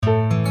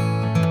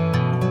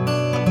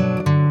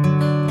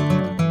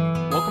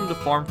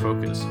Farm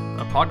Focus,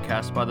 a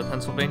podcast by the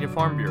Pennsylvania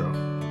Farm Bureau.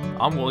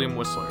 I'm William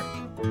Whistler.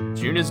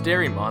 June is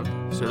Dairy Month,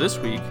 so this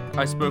week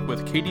I spoke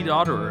with Katie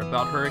Dodderer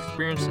about her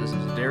experiences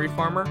as a dairy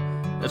farmer,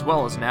 as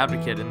well as an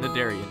advocate in the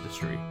dairy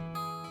industry.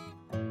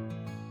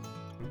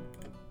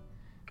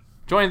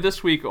 Joined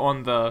this week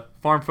on the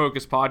Farm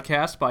Focus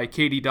podcast by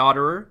Katie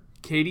Dodderer.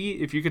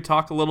 Katie, if you could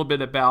talk a little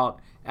bit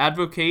about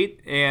Advocate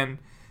and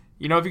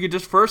if you could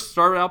just first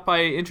start out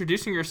by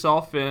introducing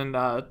yourself and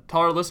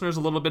tell our listeners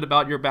a little bit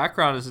about your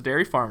background as a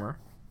dairy farmer.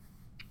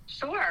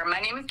 Sure. My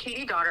name is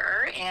Katie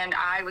Dodderer, and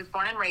I was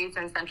born and raised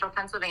in central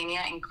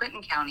Pennsylvania in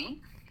Clinton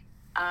County.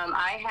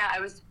 I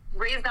was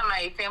raised on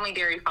my family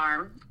dairy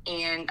farm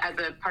and as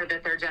a part of the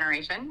third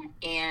generation,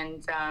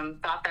 and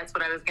thought that's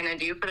what I was going to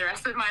do for the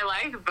rest of my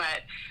life.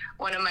 But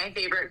one of my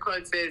favorite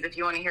quotes is, "If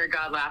you want to hear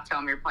God laugh, tell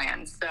him your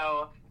plans."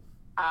 So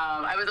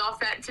I was all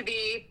set to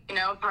be,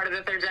 part of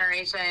the third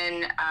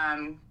generation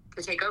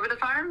to take over the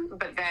farm.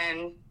 But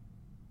then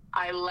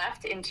I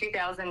left in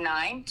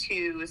 2009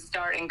 to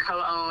start and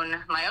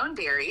co-own my own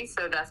dairy,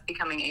 so thus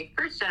becoming a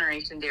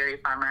first-generation dairy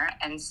farmer.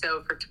 And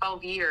so for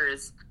 12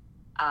 years,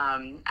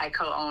 I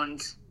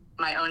co-owned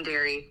my own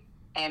dairy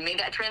and made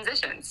that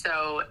transition.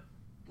 So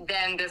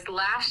then this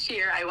last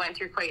year, I went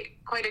through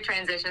quite a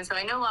transition. So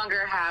I no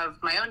longer have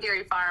my own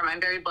dairy farm.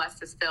 I'm very blessed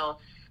to still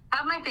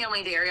have my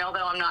family dairy,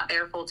 although I'm not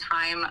there full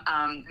time.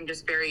 I'm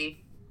just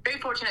very,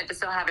 very fortunate to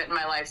still have it in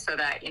my life so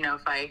that,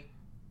 if I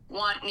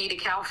need a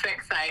cow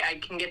fix, I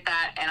can get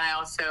that. And I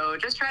also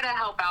just try to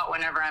help out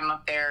whenever I'm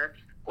up there,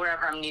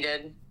 wherever I'm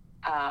needed.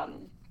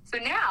 So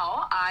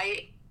now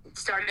I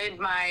started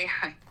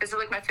this is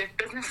like my fifth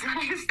business that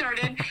I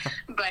started,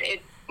 but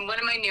it's one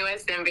of my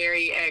newest. I'm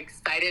very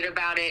excited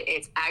about it.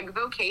 It's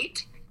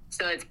Agvocate.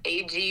 So it's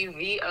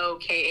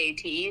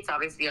Agvokate. It's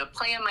obviously a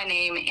play on my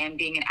name and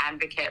being an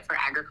advocate for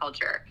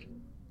agriculture.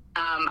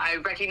 I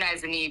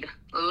recognized the need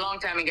a long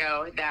time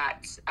ago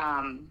that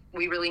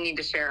we really need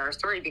to share our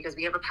story because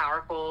we have a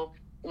powerful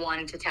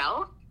one to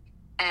tell.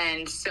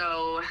 And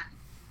so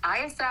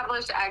I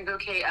established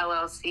Agvocate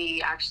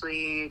LLC,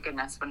 actually,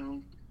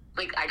 when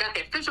I got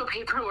the official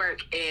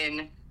paperwork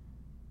in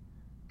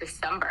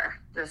this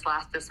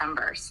last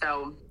December.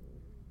 So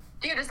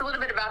yeah, just a little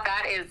bit about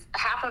that is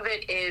half of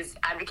it is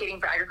advocating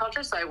for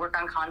agriculture. So I work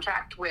on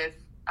contract with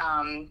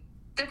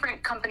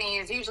different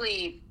companies,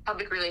 usually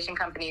public relation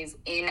companies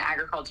in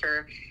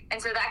agriculture.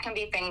 And so that can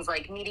be things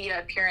like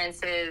media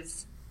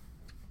appearances,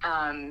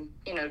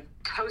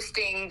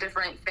 hosting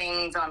different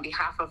things on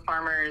behalf of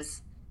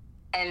farmers.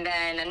 And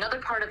then another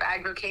part of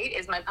Advocate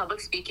is my public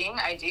speaking.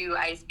 I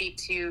speak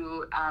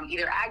to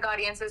either ag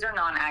audiences or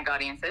non-ag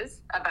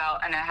audiences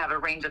and I have a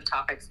range of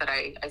topics that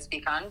I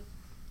speak on.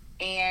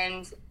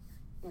 And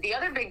the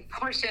other big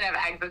portion of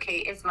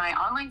Advocate is my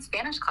online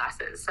Spanish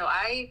classes. So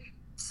I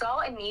saw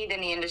a need in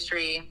the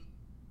industry,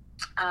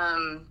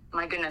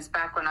 my goodness,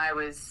 back when I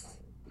was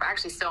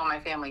actually still on my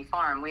family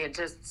farm. We had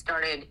just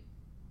started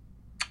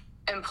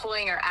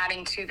employing or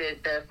adding to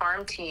the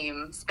farm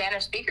team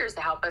Spanish speakers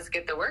to help us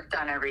get the work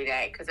done every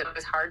day because it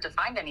was hard to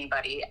find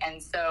anybody.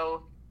 And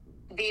so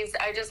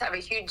I just have a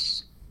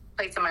huge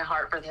place in my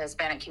heart for the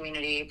Hispanic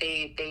community.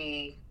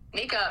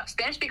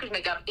 Spanish speakers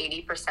make up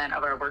 80%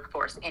 of our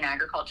workforce in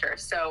agriculture.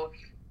 So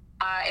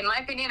in my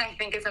opinion, I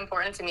think it's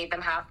important to meet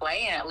them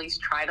halfway and at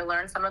least try to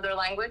learn some of their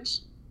language.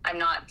 I'm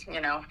not,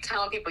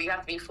 telling people you have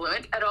to be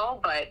fluent at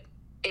all, but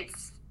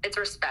it's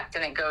respect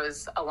and it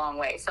goes a long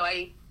way. So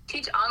I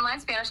teach online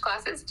Spanish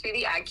classes to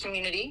the ag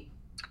community,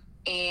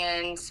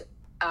 and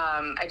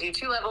I do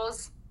 2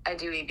 levels. I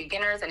do a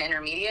beginners and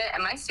intermediate,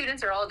 and my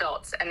students are all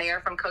adults, and they are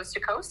from coast to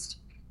coast.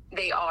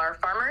 They are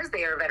farmers,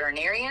 they are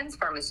veterinarians,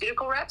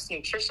 pharmaceutical reps,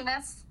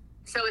 nutritionists.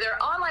 So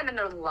they're online and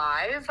they're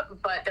live,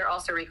 but they're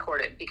also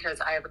recorded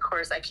because I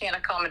can't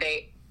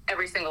accommodate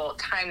every single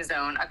time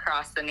zone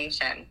across the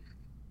nation.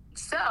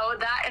 So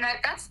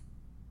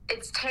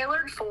it's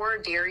tailored for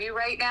dairy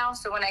right now.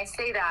 So when I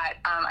say that,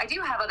 I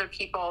do have other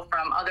people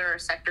from other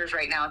sectors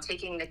right now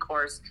taking the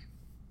course,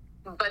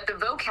 but the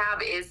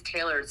vocab is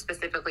tailored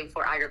specifically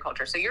for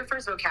agriculture. So your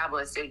first vocab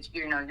list is,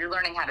 you're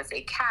learning how to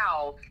say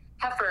cow,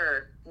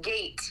 heifer,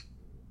 gate.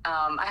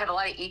 I have a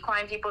lot of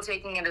equine people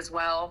taking it as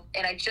well.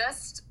 And I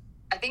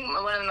think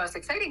one of the most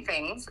exciting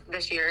things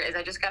this year is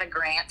I just got a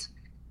grant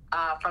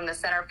from the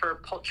Center for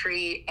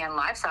Poultry and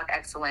Livestock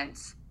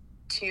Excellence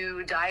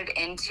to dive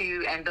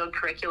into and build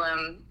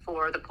curriculum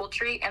for the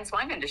poultry and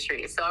swine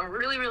industries. So I'm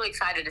really, really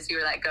excited to see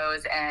where that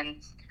goes.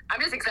 And I'm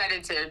just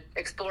excited to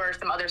explore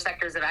some other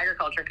sectors of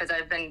agriculture because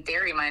I've been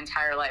dairy my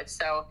entire life.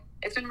 So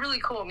it's been really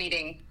cool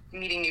meeting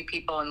new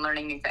people and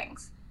learning new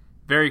things.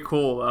 Very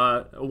cool.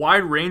 A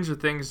wide range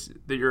of things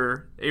that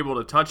you're able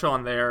to touch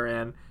on there,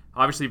 and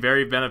obviously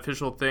very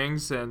beneficial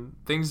things and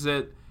things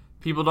that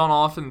people don't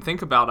often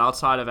think about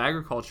outside of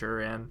agriculture.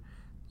 And,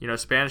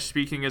 Spanish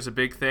speaking is a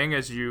big thing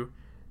as you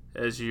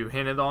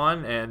hinted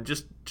on, and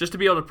just to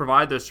be able to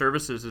provide those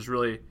services is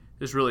really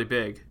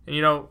big.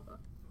 And,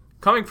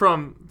 coming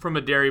from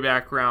a dairy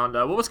background,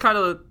 what was kind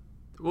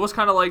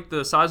of like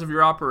the size of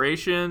your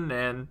operation?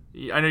 And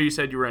I know you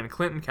said you were in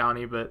Clinton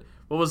County, but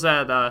what was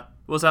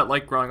was that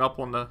like growing up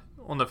on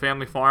the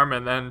family farm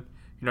and then,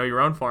 your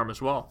own farm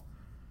as well?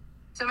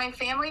 So my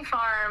family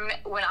farm,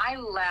 when I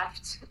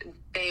left,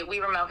 we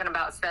were milking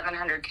about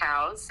 700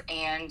 cows,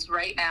 and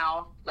right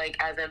now,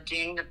 like as of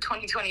June of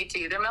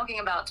 2022, they're milking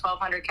about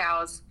 1,200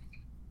 cows,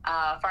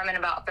 farming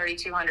about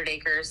 3,200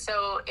 acres.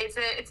 So it's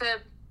a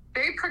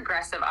very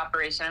progressive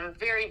operation. I'm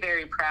very,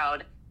 very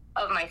proud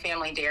of my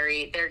family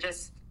dairy. They're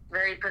just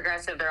very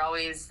progressive. They're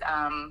always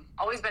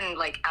been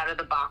like out of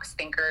the box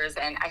thinkers,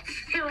 and I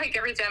feel like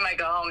every time I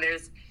go home,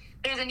 there's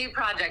a new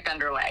project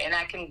underway, and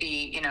that can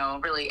be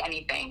really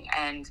anything.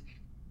 And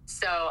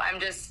so I'm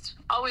just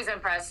always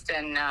impressed.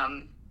 And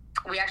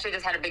we actually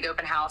just had a big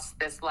open house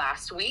this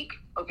last week,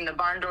 opened the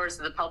barn doors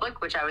to the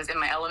public, which I was in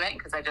my element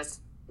because I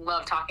just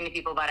love talking to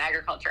people about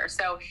agriculture.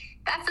 So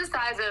that's the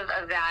size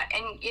of that.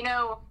 And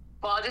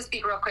well, I'll just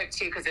speak real quick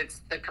too, because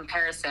it's the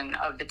comparison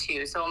of the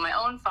two. So on my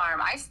own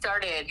farm, I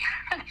started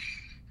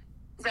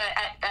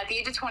at the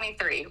age of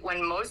 23,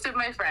 when most of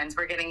my friends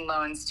were getting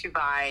loans to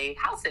buy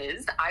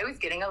houses, I was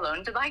getting a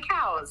loan to buy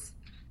cows.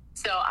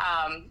 So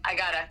I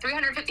got a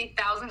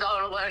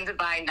 $350,000 loan to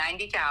buy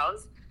 90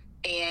 cows.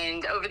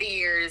 And over the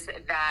years,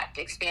 that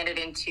expanded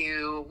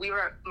into, we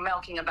were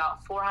milking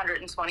about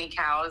 420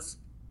 cows.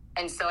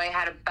 And so I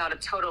had about a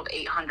total of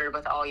 800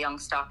 with all young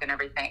stock and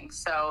everything.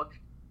 So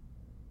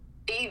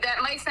that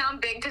might sound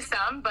big to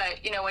some, but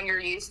when you're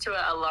used to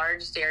a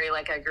large dairy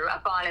like I grew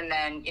up on, and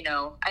then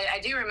I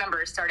do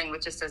remember starting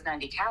with just those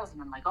 90 cows,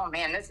 and I'm like, oh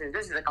man, this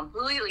is a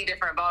completely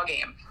different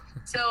ballgame.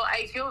 So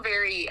I feel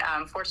very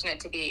fortunate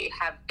to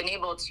have been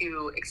able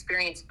to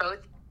experience both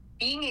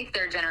being a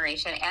third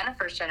generation and a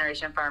first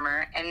generation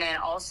farmer, and then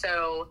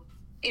also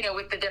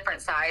with the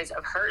different size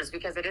of herds,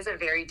 because it is a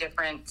very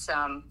different.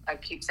 I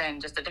keep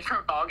saying just a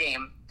different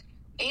ballgame.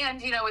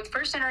 And, with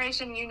first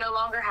generation, you no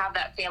longer have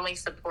that family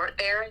support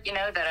there,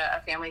 that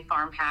a family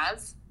farm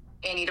has,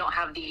 and you don't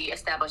have the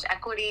established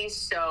equity.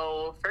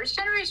 So first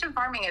generation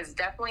farming is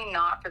definitely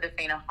not for the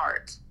faint of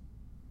heart.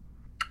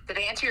 Did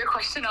I answer your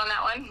question on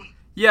that one?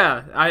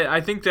 Yeah, I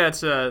think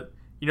that's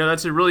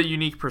that's a really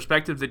unique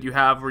perspective that you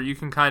have, where you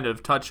can kind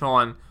of touch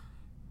on,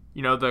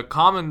 the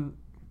common,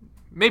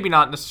 maybe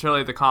not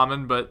necessarily the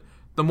common, but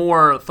the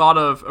more thought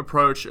of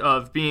approach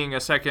of being a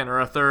second or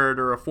a third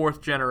or a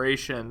fourth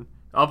generation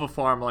of a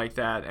farm like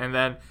that, and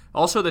then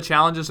also the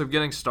challenges of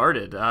getting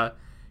started.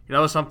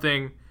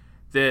 Something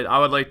that I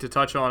would like to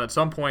touch on at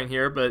some point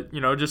here, but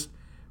just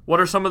what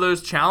are some of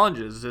those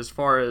challenges as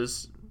far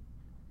as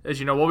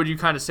what would you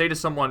kind of say to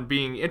someone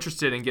being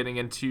interested in getting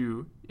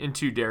into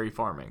dairy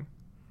farming?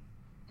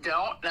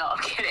 No, I'm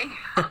kidding.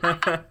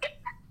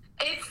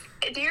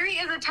 Dairy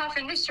is a tough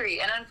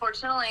industry, and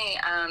unfortunately,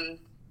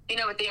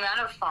 with the amount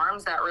of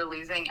farms that we're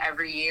losing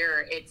every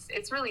year,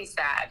 it's really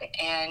sad.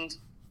 And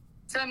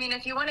so,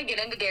 if you want to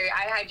get into dairy,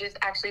 I just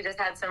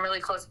had some really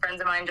close friends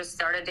of mine just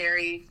start a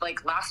dairy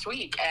like last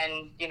week.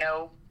 And,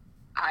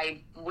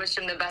 I wish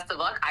them the best of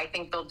luck. I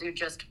think they'll do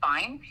just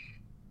fine.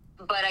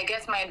 But I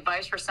guess my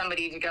advice for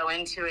somebody to go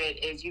into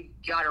it is you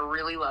got to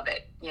really love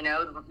it.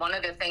 One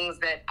of the things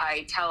that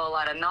I tell a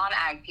lot of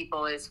non-ag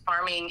people is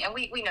farming, and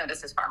we know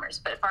this as farmers,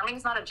 but farming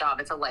is not a job,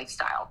 it's a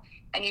lifestyle.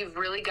 And you've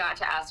really got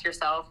to ask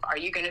yourself, are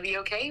you going to be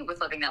okay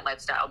with living that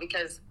lifestyle?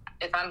 Because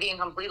if I'm being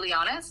completely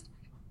honest,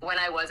 when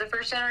I was a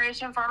first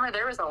generation farmer,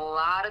 there was a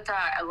lot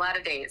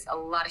of days,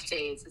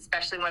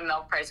 especially when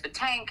milk price would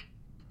tank,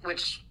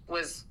 which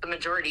was the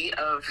majority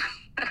of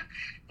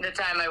the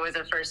time I was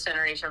a first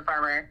generation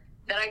farmer,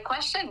 that I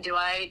questioned, do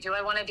I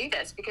want to do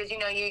this? Because,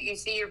 you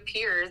see your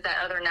peers, that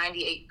other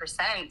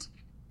 98%,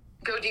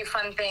 go do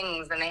fun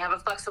things, and they have a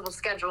flexible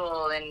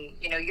schedule, and,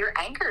 you're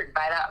anchored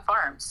by that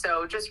farm.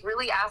 So just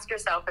really ask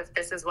yourself if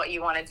this is what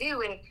you want to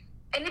do.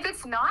 And if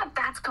it's not,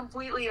 that's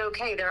completely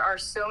okay. There are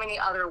so many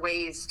other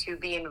ways to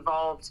be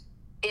involved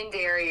in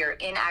dairy or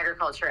in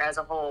agriculture as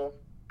a whole.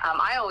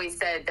 I always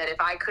said that if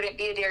I couldn't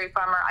be a dairy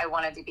farmer, I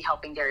wanted to be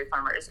helping dairy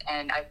farmers.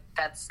 And I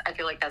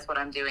feel like that's what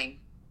I'm doing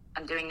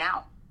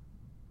now.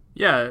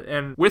 Yeah,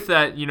 and with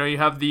that, you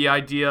have the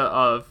idea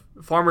of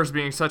farmers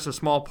being such a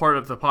small part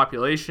of the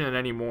population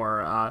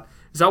anymore.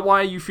 Is that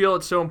why you feel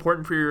it's so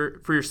important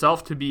for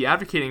yourself to be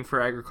advocating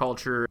for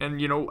agriculture?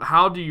 And,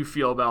 how do you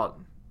feel about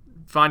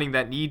finding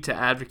that need to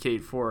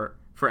advocate for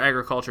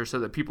agriculture so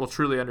that people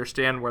truly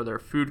understand where their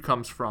food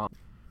comes from?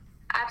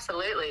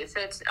 Absolutely. So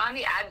it's on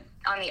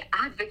the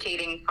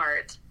advocating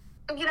part.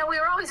 We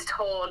were always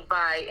told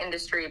by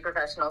industry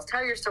professionals,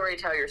 tell your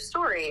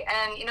story.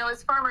 And,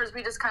 as farmers,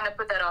 we just kind of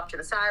put that off to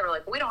the side. We're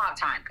like, we don't have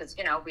time because,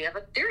 we have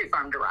a dairy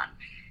farm to run.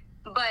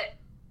 But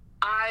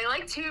I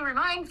like to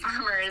remind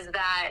farmers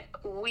that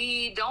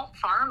we don't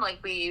farm like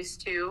we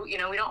used to. We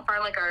don't farm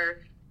like our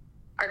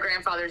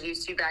grandfathers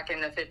used to back in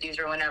the 50s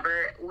or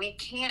whenever. We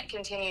can't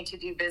continue to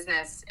do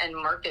business and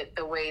market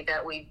the way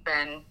that we've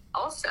been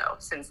also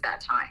since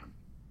that time.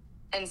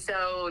 And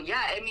so,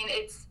 yeah,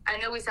 I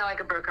know we sound like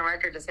a broken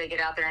record to say get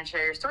out there and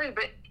share your story,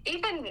 but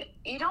even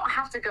you don't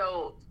have to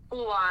go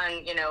full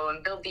on,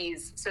 and build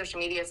these social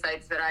media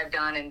sites that I've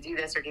done and do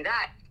this or do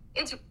that.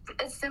 It's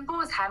as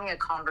simple as having a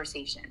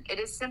conversation. It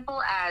is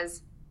simple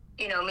as,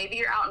 maybe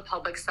you're out in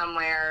public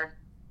somewhere,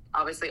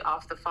 obviously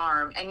off the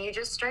farm, and you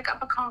just strike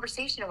up a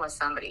conversation with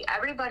somebody.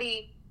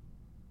 Everybody,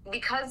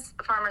 because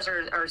farmers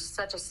are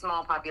such a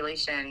small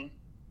population,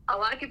 a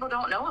lot of people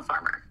don't know a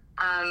farmer.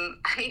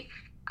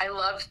 I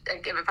love,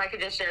 if I could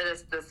just share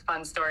this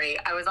fun story.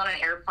 I was on an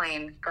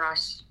airplane,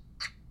 gosh,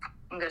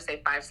 I'm going to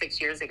say 5-6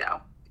 years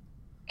ago.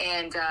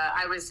 And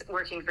I was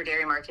working for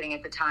dairy marketing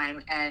at the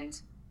time.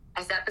 And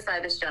I sat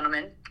beside this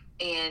gentleman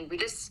and we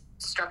just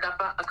struck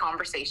up a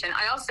conversation.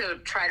 I also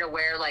try to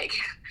wear I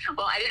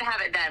didn't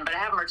have it then, but I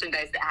have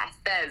merchandise that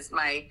says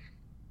my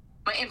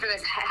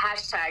infamous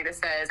hashtag that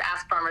says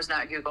Ask Farmers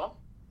Not Google.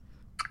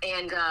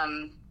 And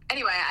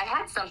anyway, I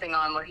had something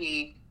on where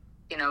he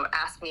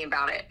asked me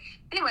about it.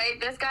 Anyway,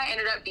 this guy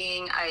ended up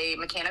being a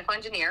mechanical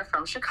engineer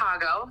from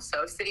Chicago.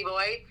 So city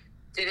boy,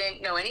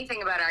 didn't know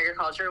anything about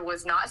agriculture,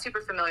 was not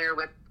super familiar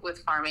with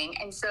farming.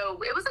 And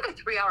so it was like a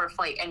 3-hour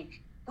flight. And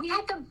we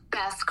had the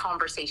best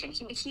conversation.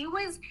 He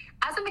was,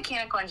 as a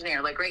mechanical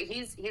engineer, right,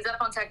 he's up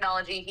on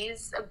technology.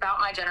 He's about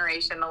my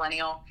generation,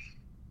 millennial.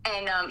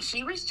 And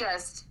he was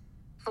just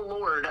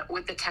floored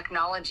with the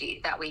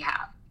technology that we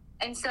have.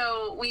 And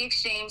so we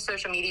exchanged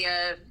social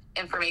media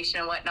information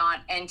and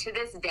whatnot. And to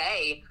this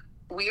day,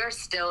 we are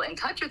still in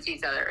touch with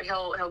each other.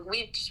 He'll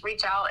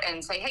reach out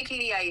and say, hey,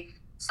 Katie, I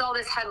saw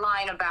this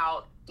headline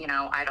about,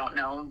 I don't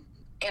know,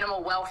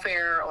 animal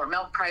welfare or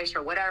milk price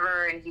or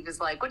whatever. And he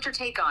was like, what's your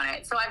take on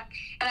it? So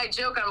I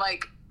joke, I'm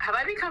like, have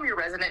I become your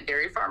resident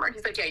dairy farmer? And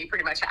he's like, yeah, you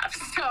pretty much have.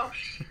 So,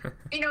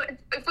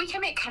 if we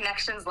can make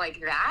connections like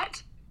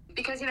that,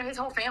 because, his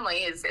whole family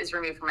is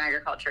removed from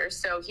agriculture.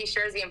 So he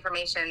shares the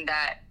information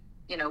that,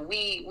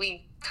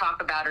 we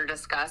talk about or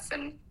discuss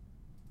and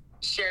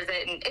shares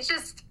it. And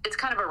it's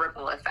kind of a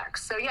ripple effect.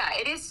 So yeah,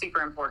 it is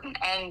super important.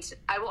 And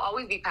I will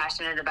always be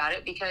passionate about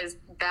it because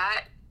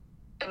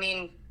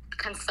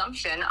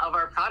consumption of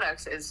our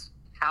products is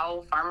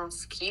how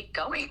farms keep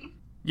going.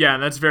 Yeah,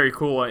 and that's very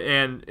cool.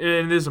 And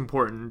it is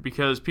important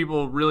because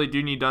people really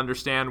do need to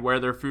understand where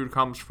their food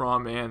comes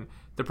from and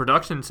the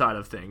production side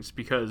of things,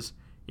 because,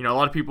 a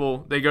lot of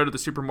people, they go to the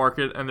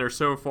supermarket and they're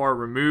so far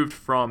removed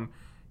from,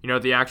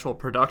 the actual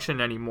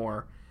production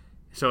anymore.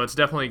 So it's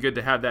definitely good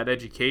to have that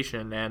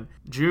education. And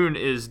June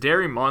is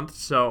Dairy Month,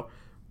 so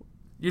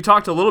you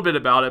talked a little bit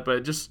about it,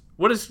 but just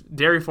what does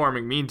dairy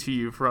farming mean to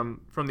you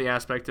from the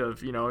aspect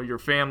of, your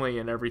family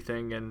and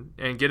everything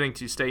and getting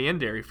to stay in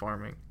dairy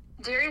farming?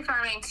 Dairy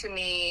farming to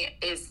me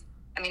is,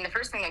 the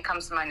first thing that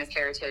comes to mind is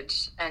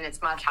heritage, and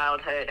it's my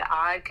childhood.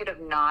 I could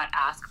have not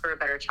asked for a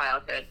better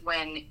childhood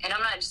and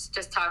I'm not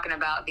just talking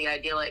about the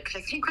idyllic.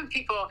 I think when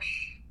people,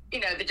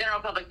 the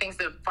general public thinks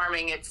of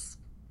farming, it's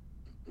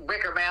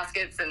wicker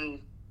baskets and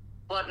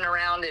floating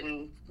around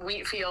in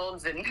wheat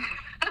fields and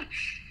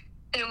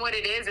and what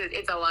it is,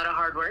 it's a lot of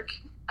hard work.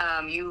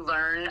 You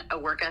learn a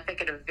work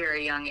ethic at a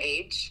very young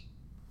age.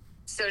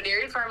 So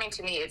dairy farming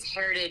to me, it's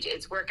heritage,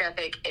 it's work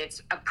ethic,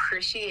 it's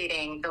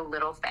appreciating the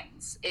little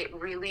things. It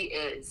really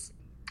is.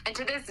 And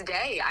to this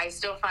day, I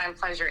still find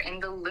pleasure in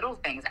the little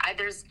things. I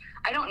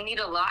don't need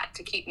a lot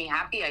to keep me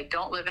happy. I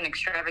don't live an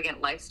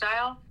extravagant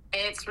lifestyle.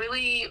 And it's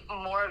really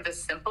more of the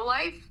simple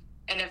life.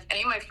 And if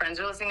any of my friends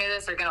are listening to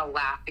this, they're going to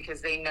laugh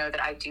because they know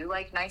that I do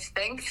like nice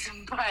things.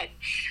 But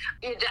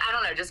I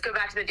don't know, just go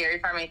back to the dairy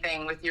farming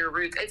thing with your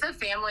roots. It's a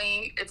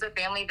family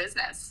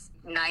business.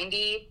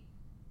 97%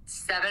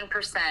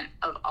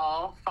 of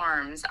all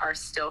farms are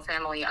still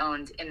family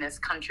owned in this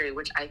country,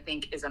 which I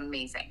think is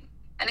amazing.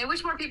 And I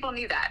wish more people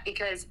knew that,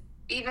 because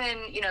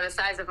even, the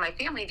size of my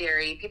family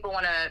dairy, people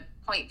want to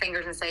point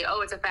fingers and say,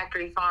 oh, it's a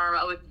factory farm,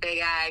 oh, it's big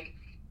ag.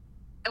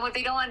 And what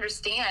they don't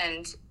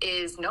understand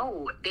is,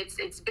 no,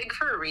 it's big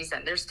for a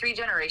reason. There's 3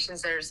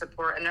 generations that are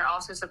support, and they're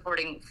also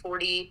supporting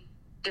 40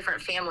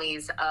 different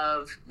families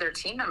of their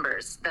team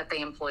members that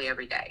they employ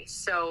every day.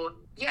 So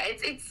yeah,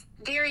 it's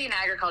dairy and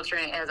agriculture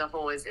as a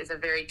whole is a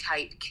very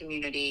tight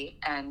community,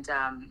 and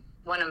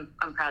one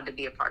I'm proud to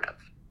be a part of.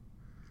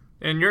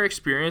 And your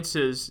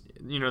experiences,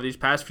 these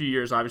past few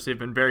years obviously have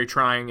been very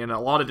trying in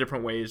a lot of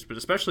different ways, but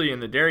especially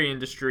in the dairy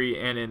industry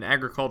and in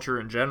agriculture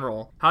in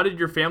general. How did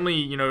your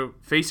family,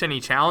 face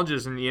any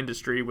challenges in the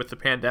industry with the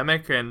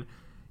pandemic? And,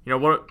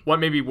 what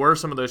maybe were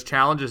some of those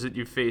challenges that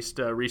you faced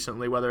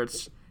recently, whether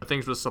it's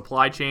things with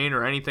supply chain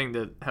or anything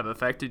that have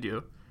affected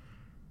you?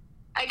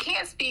 I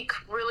can't speak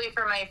really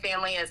for my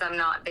family as I'm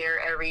not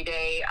there every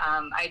day.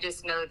 I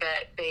just know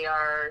that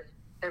they're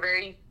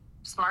very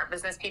smart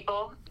business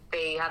people.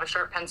 They have a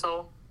sharp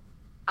pencil.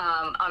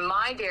 On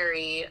my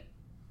dairy,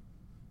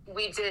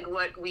 we did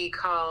what we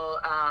call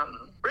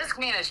risk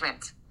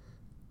management,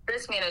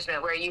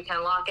 where you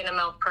can lock in a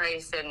milk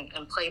price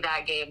and play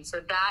that game. So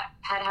that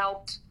had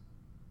helped.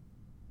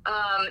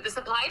 The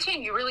supply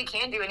chain, you really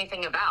can't do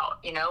anything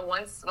about.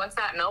 Once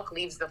that milk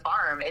leaves the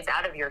farm, it's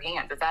out of your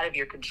hands. It's out of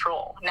your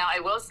control. Now, I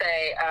will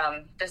say,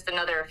 just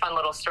another fun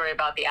little story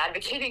about the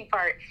advocating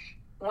part.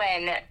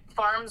 When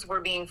farms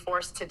were being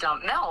forced to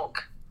dump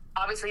milk,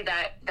 obviously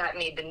that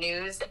made the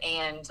news.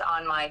 And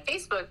on my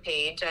Facebook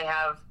page, I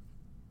have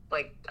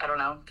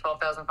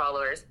 12,000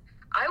 followers.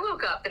 I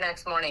woke up the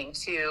next morning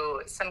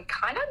to some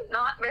kind of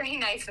not very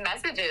nice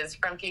messages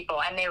from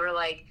people. And they were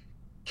like,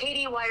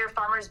 Katie, why are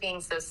farmers being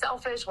so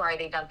selfish? Why are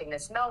they dumping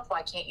this milk?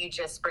 Why can't you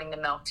just bring the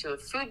milk to a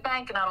food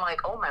bank? And I'm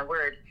like, oh my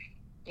word,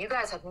 you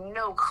guys have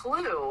no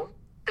clue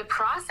the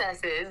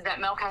processes that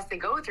milk has to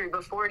go through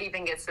before it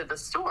even gets to the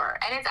store.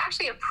 And it's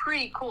actually a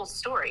pretty cool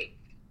story.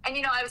 And,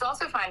 I was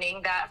also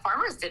finding that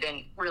farmers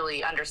didn't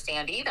really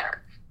understand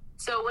either.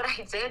 So what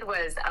I did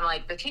was, I'm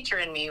like, the teacher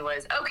in me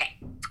was, okay,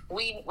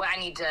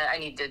 I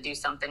need to do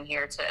something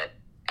here to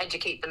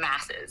educate the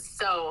masses.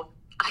 So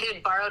I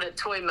had borrowed a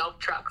toy milk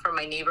truck from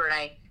my neighbor, and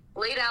I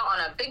laid out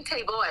on a big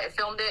table. I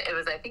filmed it. It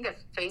was, I think, a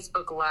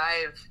Facebook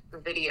Live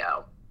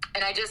video.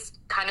 And I just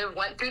kind of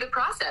went through the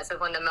process of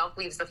when the milk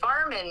leaves the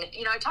farm. And,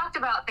 I talked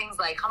about things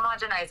like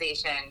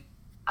homogenization,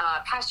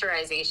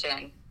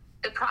 pasteurization,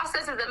 the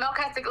processes that milk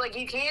has to, like,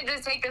 you can't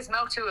just take this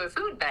milk to a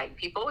food bank,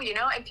 people,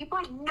 and people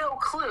had no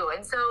clue.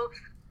 And so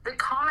the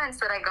comments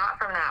that I got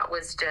from that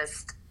was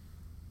just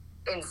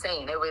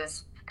insane.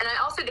 And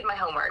I also did my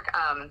homework.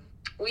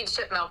 We'd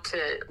ship milk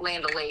to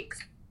Land O'Lakes.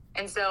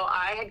 And so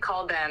I had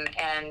called them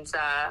and,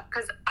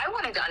 cause I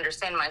wanted to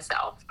understand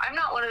myself. I'm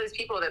not one of those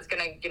people that's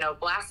going to,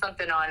 blast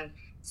something on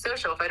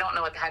social if I don't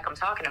know what the heck I'm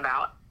talking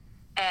about.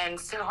 And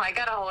so I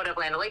got a hold of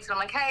Land O'Lakes and I'm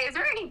like, hey, is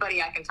there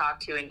anybody I can talk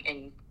to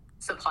in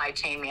supply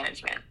chain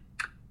management?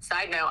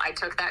 Side note, I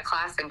took that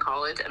class in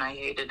college and I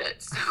hated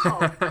it. So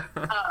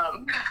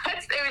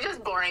it was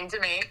just boring to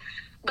me.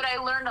 But I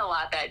learned a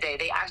lot that day.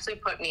 They actually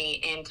put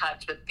me in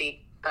touch with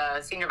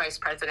the senior vice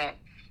president.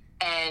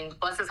 And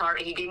bless his heart,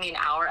 he gave me an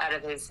hour out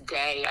of his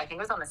day, I think it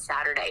was on a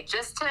Saturday,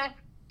 just to,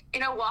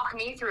 walk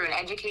me through and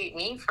educate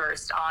me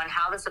first on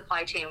how the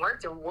supply chain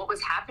worked and what was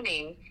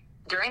happening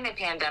during the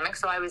pandemic.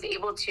 So I was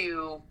able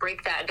to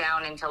break that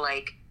down into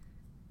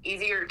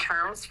easier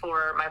terms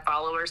for my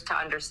followers to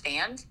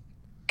understand.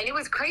 And it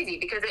was crazy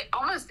because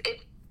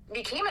it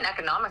became an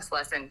economics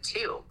lesson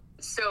too.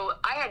 So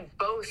I had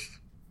both,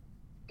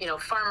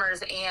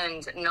 farmers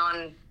and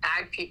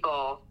non-ag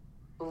people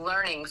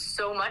learning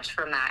so much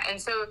from that. And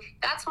so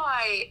that's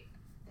why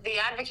the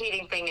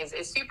advocating thing is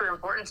super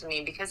important to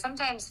me, because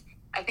sometimes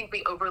I think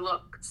we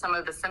overlook some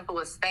of the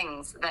simplest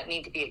things that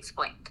need to be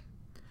explained.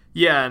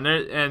 Yeah,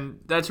 and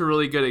that's a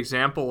really good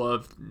example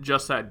of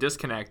just that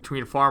disconnect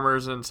between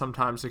farmers and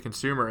sometimes the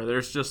consumer.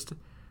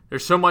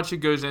 There's so much that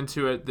goes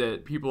into it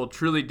that people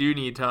truly do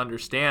need to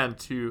understand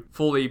to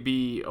fully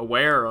be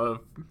aware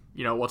of,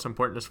 what's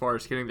important as far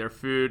as getting their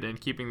food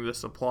and keeping the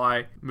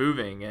supply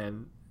moving.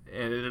 And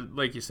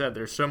like you said,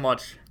 there's so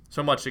much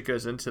that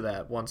goes into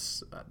that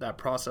once that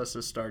process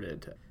is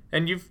started.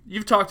 And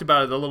you've talked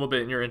about it a little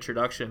bit in your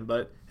introduction,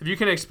 but if you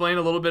can explain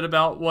a little bit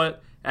about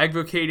what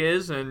Advocate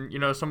is and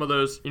some of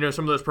those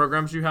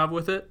programs you have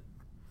with it.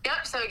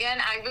 Yep. So again,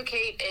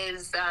 Advocate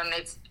is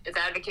it's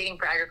advocating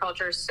for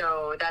agriculture.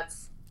 So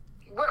that's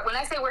when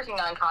I say working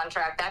on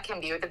contract, that can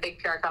be with a big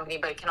PR company,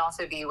 but it can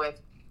also be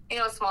with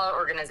a smaller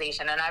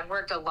organization. And I've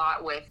worked a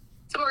lot with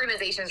some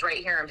organizations right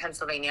here in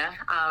Pennsylvania.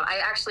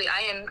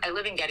 I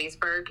live in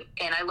Gettysburg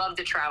and I love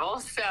to travel.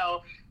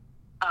 So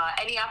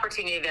any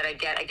opportunity that I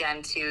get,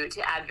 again, to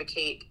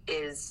advocate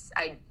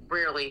I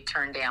rarely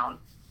turn down.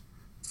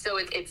 So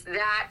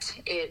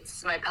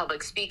it's my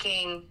public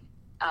speaking.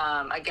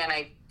 Again,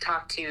 I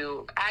talk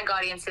to ag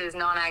audiences,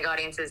 non-ag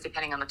audiences,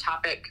 depending on the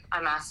topic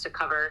I'm asked to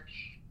cover.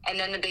 And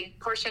then the big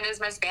portion is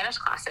my Spanish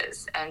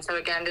classes. And so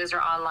again, those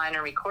are online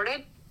and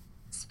recorded,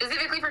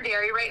 specifically for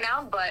dairy right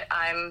now, but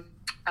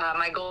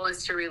my goal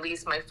is to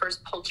release my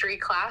first poultry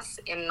class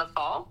in the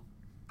fall.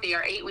 They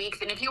are 8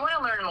 weeks. And if you want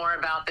to learn more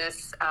about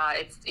this,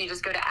 you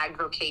just go to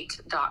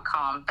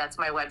advocate.com. That's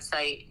my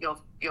website.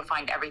 You'll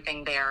find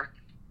everything there.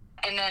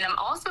 And then I'm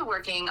also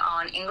working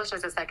on English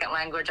as a second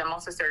language. I'm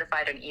also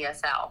certified in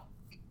ESL.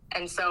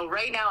 And so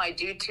right now I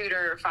do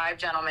tutor 5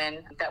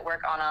 gentlemen that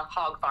work on a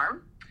hog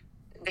farm.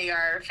 They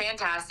are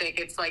fantastic.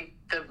 It's like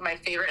my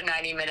favorite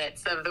 90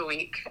 minutes of the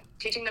week,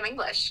 teaching them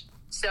English.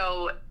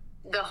 So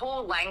the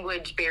whole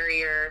language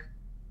barrier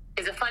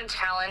is a fun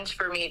challenge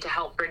for me to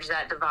help bridge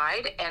that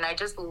divide. And I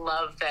just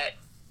love that,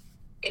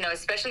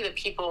 especially the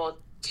people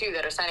too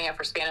that are signing up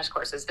for Spanish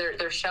courses,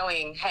 they're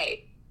showing,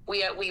 hey,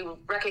 we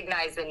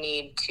recognize the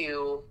need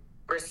to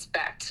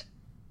respect,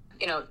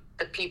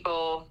 the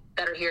people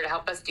that are here to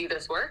help us do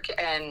this work.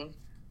 And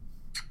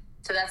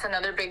so that's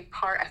another big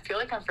part. I feel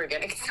like I'm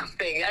forgetting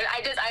something.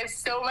 I have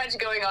so much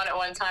going on at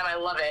one time. I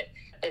love it.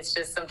 It's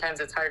just sometimes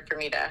it's hard for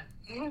me to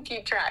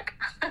keep track.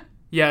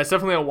 Yeah, it's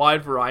definitely a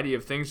wide variety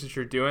of things that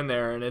you're doing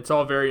there, and it's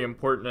all very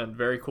important and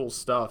very cool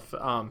stuff.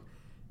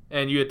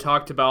 And you had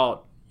talked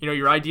about,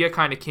 your idea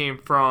kind of came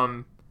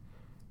from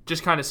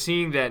just kind of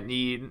seeing that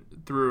need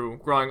through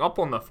growing up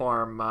on the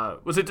farm.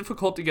 Was it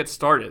difficult to get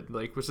started?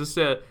 Like, was this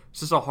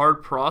a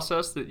hard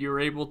process that you were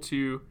able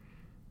to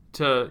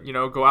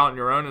go out on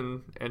your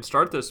own and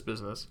start this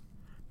business?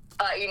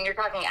 You're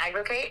talking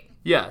Advocate?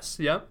 Yes.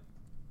 Yep.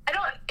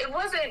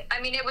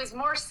 It was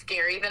more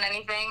scary than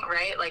anything,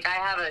 right? Like, I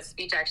have a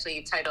speech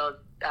actually titled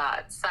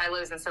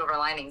Silos and Silver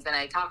Linings, and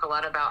I talk a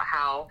lot about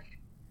how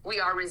we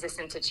are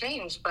resistant to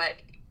change, but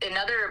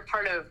another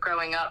part of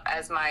growing up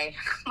as my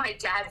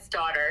dad's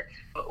daughter,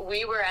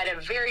 we were at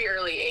a very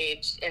early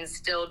age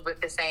instilled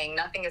with the saying,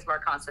 nothing is more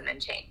constant than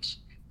change.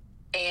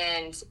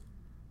 And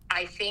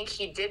I think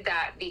he did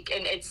that,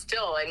 and it's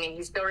still,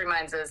 he still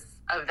reminds us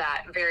of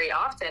that very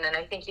often. And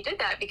I think he did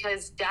that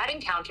because Dad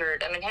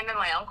encountered, him and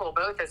my uncle,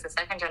 both as the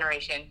second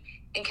generation,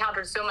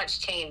 encountered so much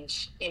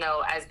change,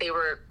 as they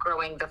were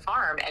growing the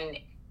farm. And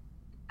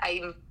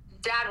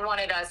Dad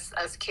wanted us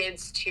as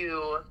kids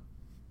to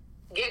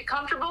get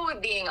comfortable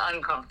with being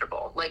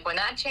uncomfortable. Like when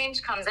that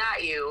change comes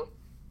at you,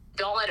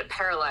 don't let it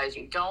paralyze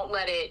you. Don't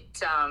let it,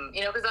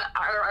 because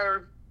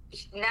our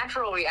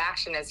natural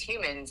reaction as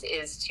humans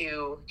is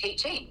to hate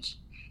change.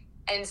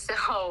 And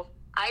so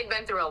I'd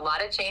been through a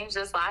lot of change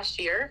this last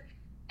year.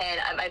 And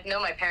I know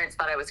my parents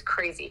thought I was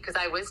crazy because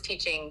I was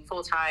teaching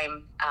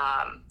full-time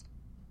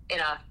in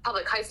a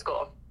public high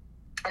school.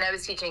 And I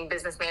was teaching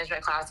business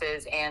management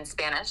classes and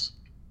Spanish.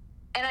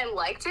 And I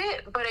liked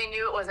it, but I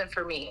knew it wasn't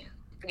for me,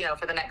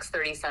 for the next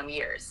 30 some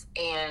years.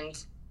 And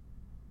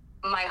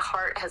my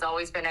heart has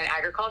always been in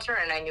agriculture,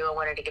 and I knew I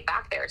wanted to get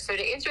back there. So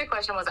to answer your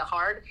question, was it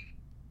hard?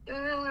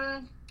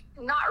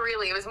 Not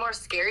really. It was more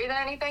scary than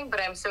anything,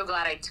 but I'm so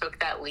glad I took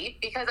that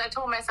leap because I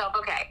told myself,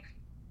 okay,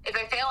 if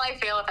I fail, I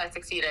fail. If I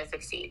succeed, I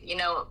succeed.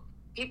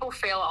 People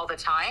fail all the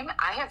time.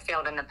 I have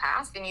failed in the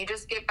past, and you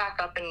just get back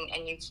up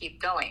and you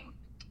keep going.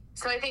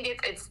 So I think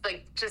it's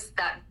like just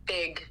that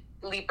big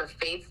leap of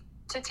faith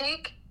to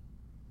take.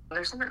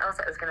 There's something else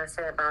I was going to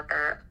say about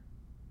that.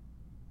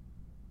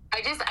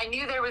 I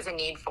knew there was a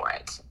need for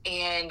it.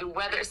 And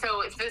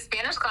so the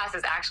Spanish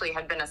classes actually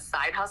had been a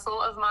side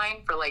hustle of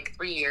mine for like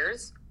 3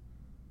 years.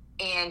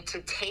 And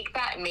to take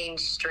that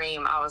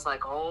mainstream, I was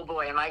like, oh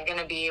boy, am I going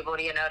to be able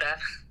to,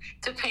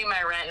 to pay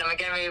my rent? Am I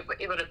going to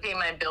be able to pay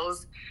my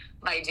bills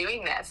by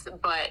doing this?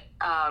 But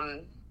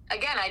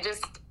again,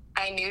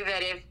 I knew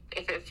that if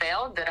it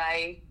failed, that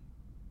I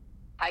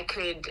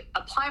could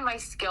apply my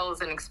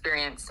skills and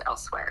experience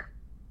elsewhere.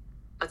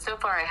 But so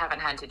far, I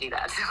haven't had to do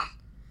that.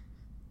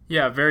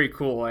 Yeah, very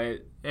cool.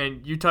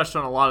 And you touched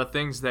on a lot of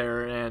things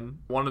there, and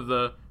one of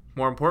the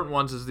more important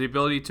ones is the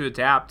ability to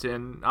adapt.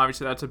 And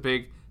obviously, that's a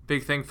big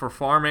thing for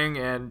farming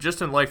and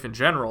just in life in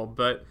general.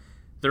 But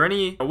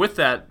with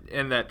that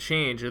and that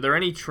change, are there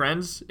any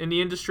trends in the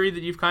industry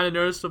that you've kind of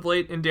noticed of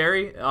late in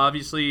dairy?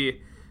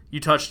 Obviously, you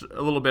touched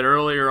a little bit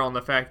earlier on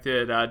the fact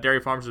that dairy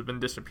farms have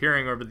been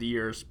disappearing over the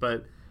years,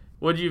 but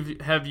what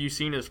have you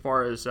seen as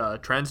far as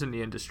trends in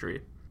the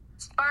industry?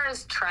 As far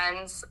as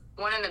trends,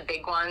 one of the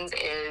big ones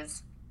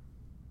is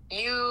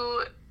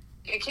you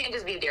can't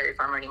just be a dairy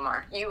farmer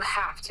anymore. You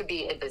have to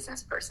be a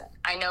business person.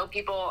 I know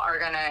people are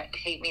going to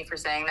hate me for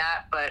saying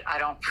that, but I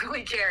don't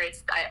really care.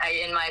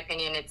 In my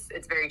opinion,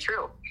 it's very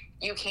true.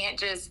 You can't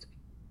just,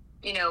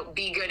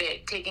 be good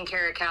at taking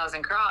care of cows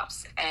and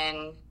crops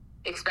and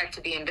expect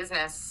to be in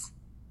business,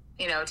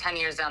 10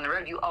 years down the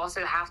road. You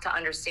also have to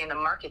understand the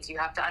markets. You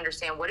have to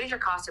understand what is your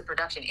cost of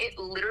production. It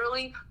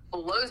literally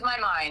blows my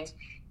mind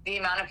the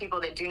amount of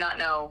people that do not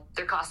know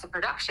their cost of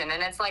production.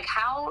 And it's like,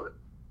 how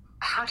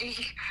do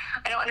you,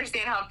 I don't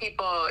understand how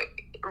people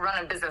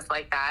run a business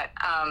like that.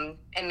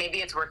 And maybe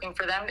it's working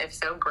for them. If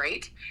so,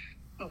 great.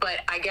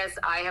 But I guess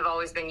I have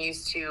always been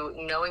used to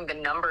knowing the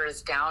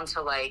numbers down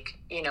to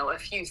a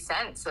few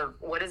cents of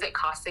what is it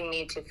costing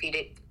me to feed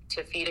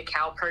a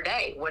cow per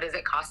day? What is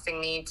it costing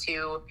me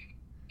to,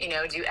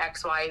 do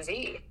X, Y,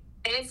 Z?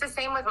 And it's the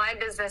same with my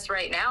business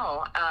right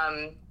now.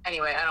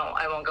 Anyway,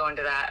 I won't go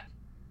into that.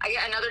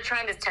 Another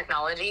trend is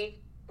technology.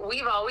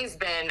 We've always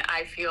been,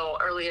 I feel,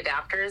 early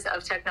adapters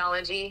of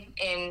technology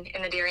in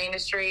the dairy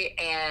industry.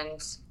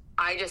 And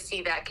I just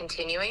see that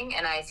continuing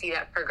and I see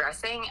that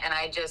progressing. And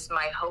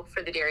my hope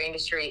for the dairy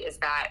industry is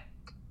that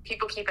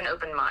people keep an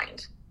open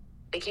mind.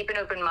 They keep an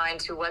open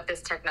mind to what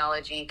this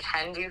technology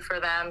can do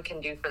for them,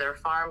 can do for their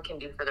farm, can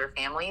do for their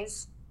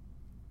families.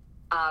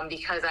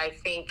 Because I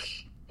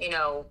think,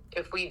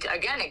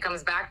 it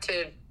comes back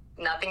to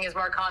nothing is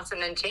more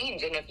constant than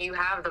change. And if you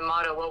have the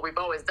motto, well, we've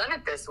always done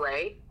it this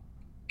way,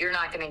 you're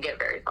not going to get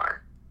very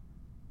far.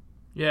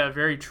 Yeah,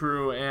 very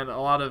true. And a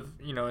lot of,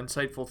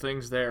 insightful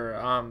things there.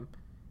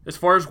 As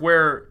far as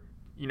where,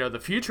 the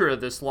future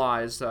of this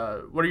lies,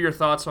 what are your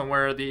thoughts on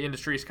where the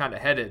industry is kind of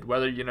headed?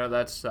 Whether,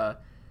 that's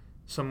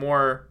some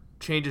more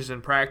changes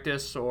in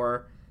practice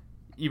or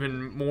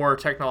even more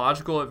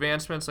technological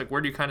advancements? Like,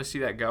 where do you kind of see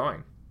that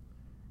going?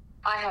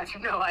 I have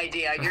no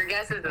idea. Your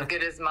guess is as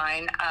good as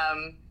mine.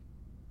 I'm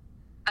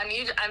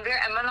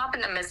an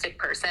optimistic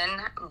person,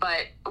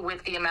 but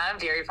with the amount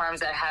of dairy farms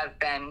that have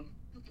been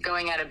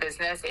going out of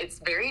business, it's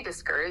very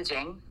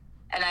discouraging.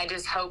 And I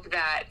just hope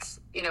that,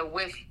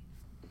 with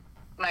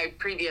my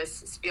previous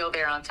spiel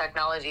there on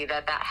technology,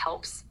 that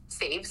helps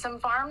save some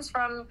farms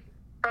from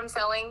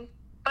selling.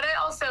 But I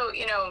also,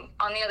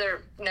 on the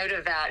other note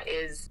of that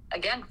is,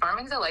 again,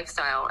 farming's a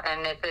lifestyle.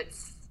 And if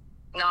it's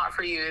not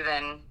for you,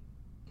 then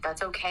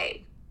that's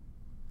okay.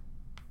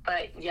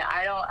 But yeah,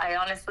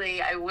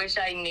 I wish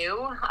I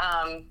knew.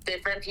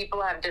 Different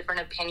people have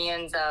different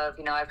opinions of,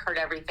 I've heard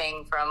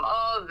everything from,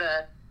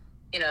 the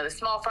the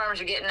small farms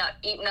are getting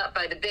eaten up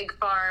by the big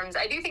farms.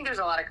 I do think there's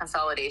a lot of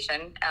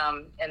consolidation,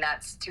 and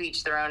that's to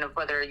each their own of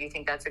whether you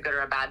think that's a good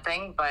or a bad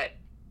thing. But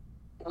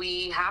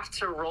we have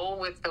to roll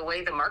with the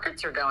way the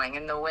markets are going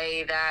and the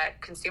way that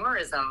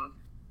consumerism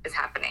is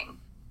happening.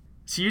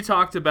 So you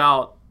talked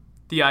about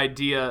the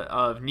idea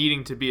of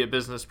needing to be a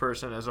business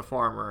person as a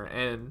farmer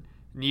and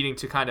needing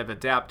to kind of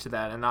adapt to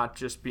that and not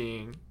just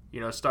being,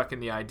 stuck in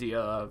the idea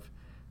of,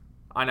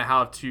 I know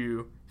how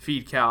to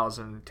feed cows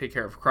and take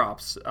care of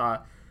crops.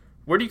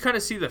 Where do you kind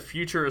of see the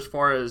future as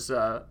far as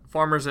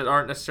farmers that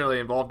aren't necessarily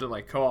involved in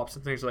like co-ops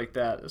and things like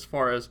that, as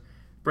far as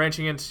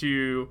branching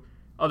into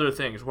other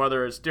things,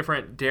 whether it's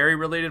different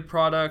dairy-related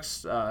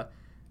products, such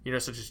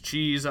as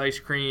cheese, ice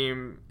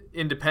cream,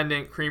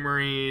 independent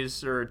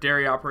creameries, or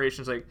dairy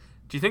operations? Like,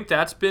 do you think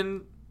that's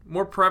been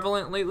more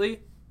prevalent lately?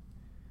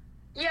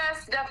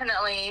 Yes,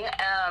 definitely.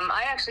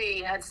 I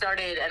actually had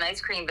started an ice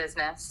cream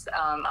business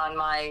on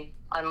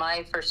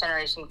my first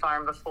generation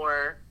farm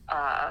before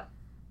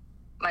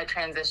my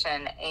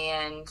transition,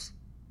 and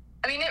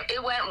I mean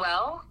it went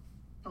well,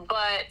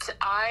 but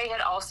I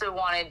had also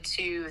wanted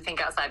to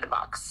think outside the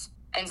box.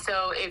 And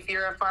so if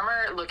you're a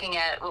farmer looking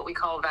at what we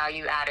call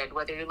value added,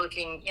 whether you're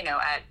looking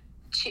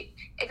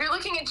if you're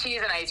looking at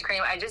cheese and ice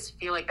cream, I just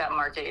feel like that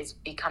market is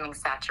becoming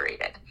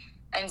saturated.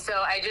 And so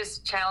I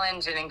just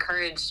challenge and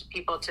encourage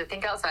people to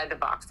think outside the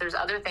box. There's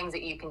other things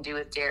that you can do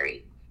with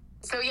dairy.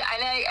 So yeah,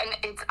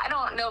 I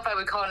don't know if I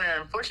would call it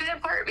an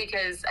unfortunate part,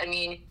 because I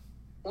mean,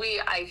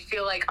 I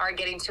feel like are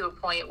getting to a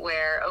point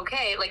where,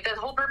 okay, like the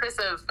whole purpose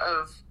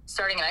of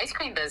starting an ice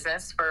cream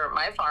business for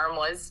my farm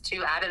was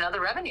to add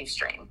another revenue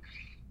stream,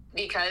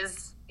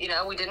 because,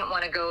 we didn't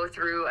want to go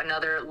through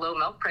another low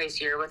milk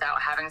price year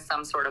without having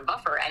some sort of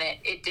buffer. And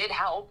it did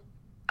help.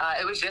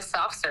 It was just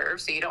soft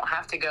serve, so you don't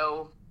have to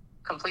go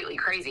completely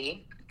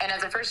crazy. And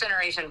as a first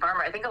generation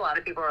farmer, I think a lot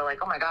of people are like,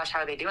 oh my gosh, how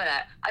are they doing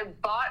that? I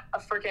bought a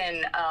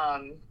freaking,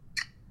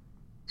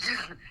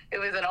 it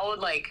was an old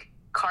like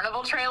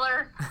carnival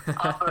trailer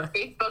off of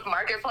Facebook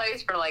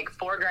Marketplace for like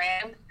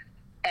 $4,000.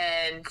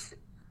 And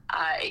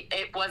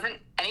it wasn't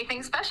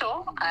anything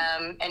special.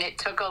 And it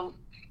took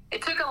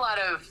a lot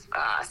of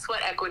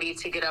sweat equity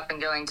to get up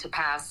and going to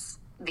pass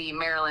the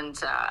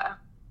Maryland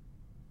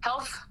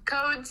health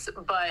codes.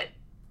 But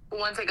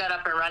once I got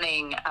up and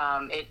running,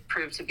 it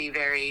proved to be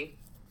very,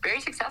 very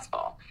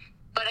successful.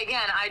 But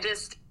again,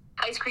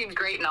 ice cream's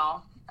great and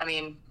all. I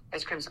mean,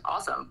 ice cream's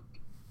awesome.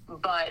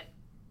 But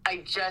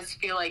I just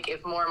feel like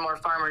if more and more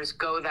farmers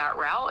go that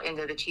route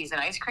into the cheese and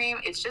ice cream,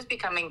 it's just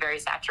becoming very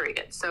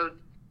saturated. So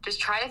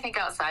just try to think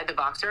outside the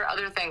box. There are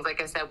other things,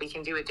 like I said, we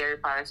can do with dairy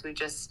products. We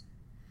just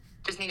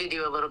need to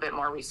do a little bit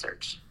more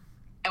research.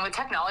 And with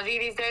technology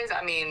these days,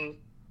 I mean,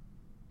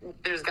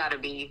 there's got to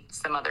be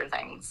some other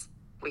things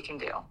we can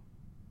do.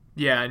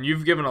 Yeah, and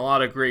you've given a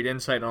lot of great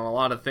insight on a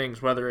lot of things,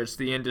 whether it's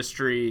the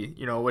industry,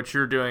 what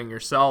you're doing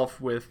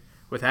yourself with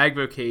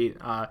Advocate.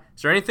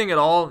 Is there anything at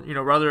all,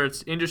 whether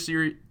it's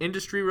industry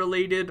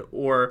related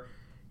or,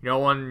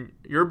 on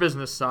your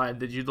business side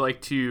that you'd like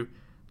to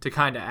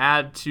kind of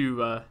add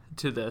to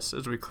this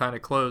as we kind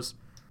of close?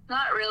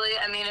 Not really.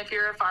 I mean, if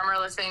you're a farmer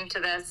listening to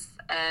this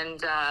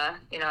and,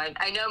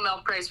 I know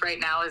milk price right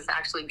now is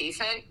actually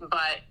decent,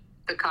 but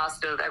the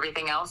cost of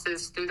everything else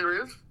is through the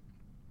roof.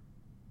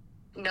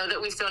 Know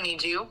that we still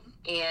need you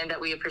and that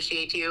we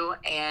appreciate you,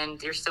 and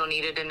you're still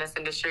needed in this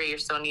industry. You're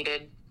still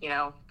needed,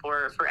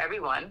 for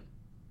everyone.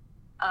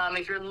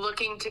 If you're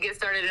looking to get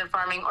started in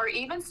farming or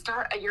even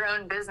start your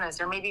own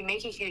business or maybe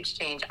make a huge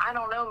change, I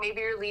don't know,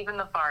 maybe you're leaving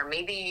the farm.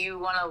 Maybe you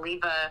want to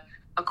leave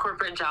a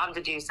corporate job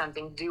to do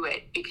something, do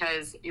it,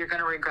 because you're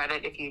going to regret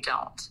it if you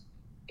don't.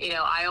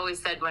 I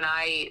always said when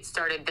I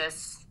started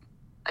this,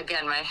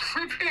 again, my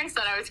parents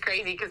thought I was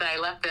crazy because I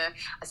left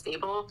a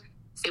stable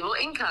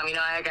income.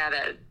 I got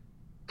a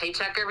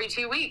paycheck every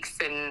 2 weeks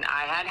and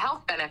I had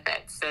health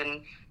benefits,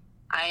 and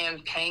I am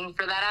paying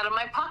for that out of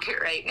my pocket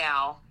right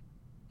now.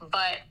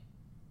 But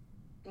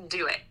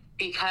do it,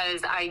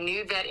 because I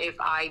knew that if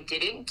I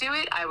didn't do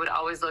it, I would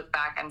always look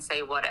back and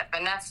say, what if?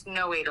 And that's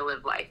no way to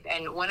live life.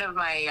 And one of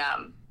my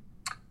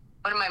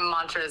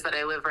mantras that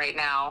I live right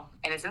now,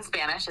 and it's in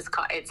Spanish,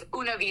 it's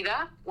una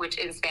vida, which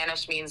in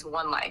Spanish means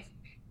one life,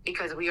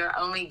 because we are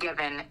only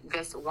given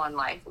this one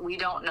life. We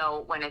don't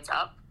know when it's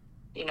up,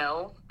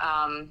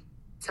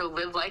 so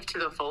live life to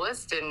the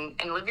fullest and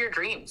live your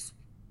dreams.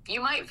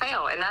 You might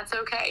fail, and that's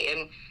okay.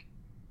 And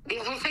the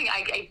other thing,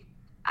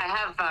 I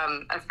have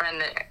a friend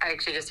that I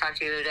actually just talked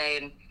to the other day,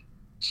 and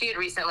she had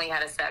recently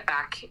had a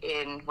setback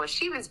in what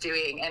she was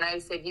doing. And I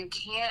said, you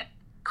can't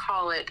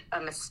call it a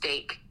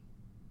mistake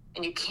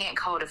and you can't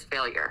call it a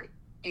failure.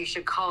 You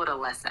should call it a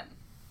lesson,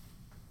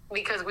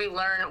 because we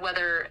learn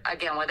whether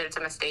it's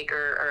a mistake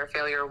or a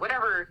failure or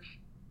whatever,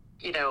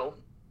 to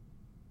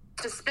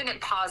spin it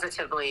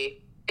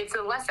positively. It's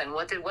a lesson.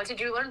 What did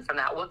you learn from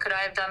that? What could I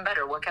have done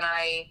better? What can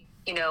I,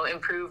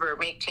 improve or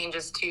make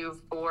changes to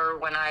for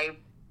when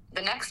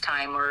the next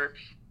time, or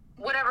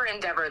whatever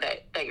endeavor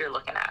that you're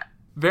looking at.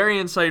 Very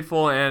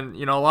insightful, and,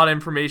 a lot of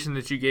information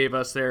that you gave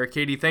us there.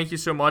 Katie, thank you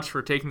so much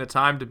for taking the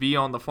time to be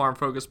on the Farm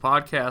Focus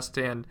podcast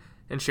and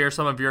and share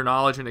some of your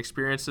knowledge and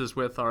experiences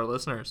with our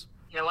listeners.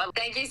 You know what?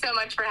 Thank you so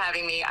much for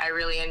having me. I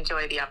really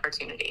enjoy the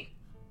opportunity.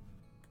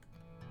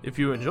 If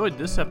you enjoyed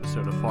this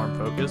episode of Farm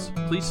Focus,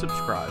 please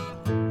subscribe.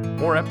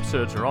 More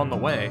episodes are on the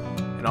way,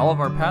 and all of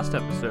our past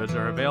episodes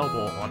are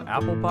available on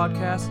Apple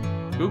Podcasts,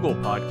 Google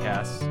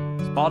Podcasts,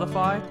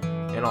 Spotify,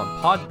 and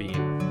on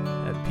Podbean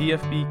at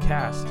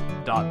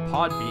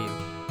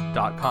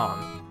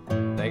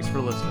pfbcast.podbean.com. Thanks for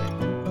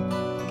listening.